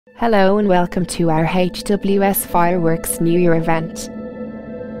Hello and welcome to our HWS Fireworks New Year event.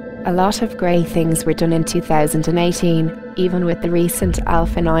 A lot of great things were done in 2018, even with the recent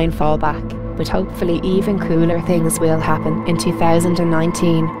Alpha 9 fallback, but hopefully even cooler things will happen in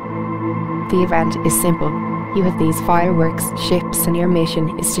 2019. The event is simple. You have these fireworks ships and your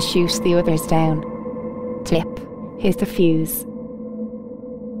mission is to shoot the others down. Tip: here's the fuse.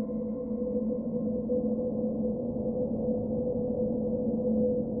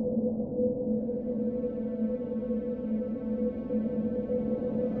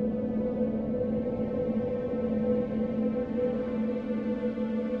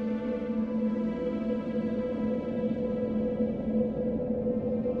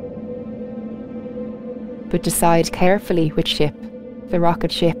 But decide carefully which ship. The rocket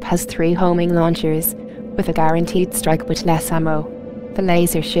ship has 3 homing launchers, with a guaranteed strike but less ammo. The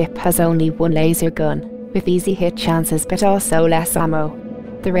laser ship has only 1 laser gun, with easy hit chances but also less ammo.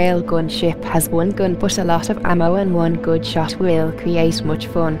 The railgun ship has 1 gun but a lot of ammo, and 1 good shot will create much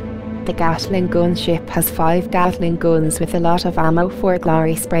fun. The Gatling gun ship has 5 Gatling guns with a lot of ammo for a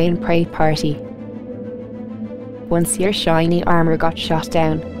glory spray and pray party. Once your shiny armor got shot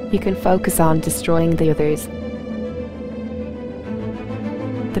down, you can focus on destroying the others.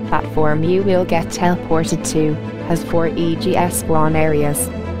 The platform you will get teleported to has 4 EGS spawn areas.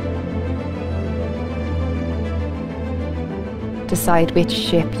 Decide which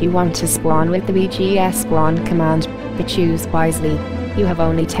ship you want to spawn with the EGS spawn command, but choose wisely. You have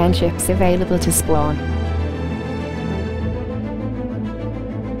only 10 ships available to spawn.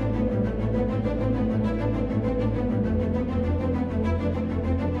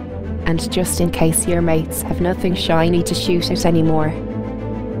 And just in case your mates have nothing shiny to shoot at anymore,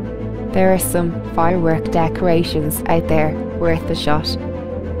 there are some firework decorations out there worth a shot.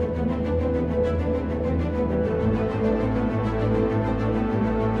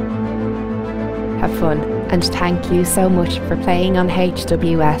 Have fun, and thank you so much for playing on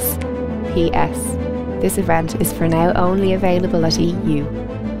HWS. PS: this event is for now only available at EU.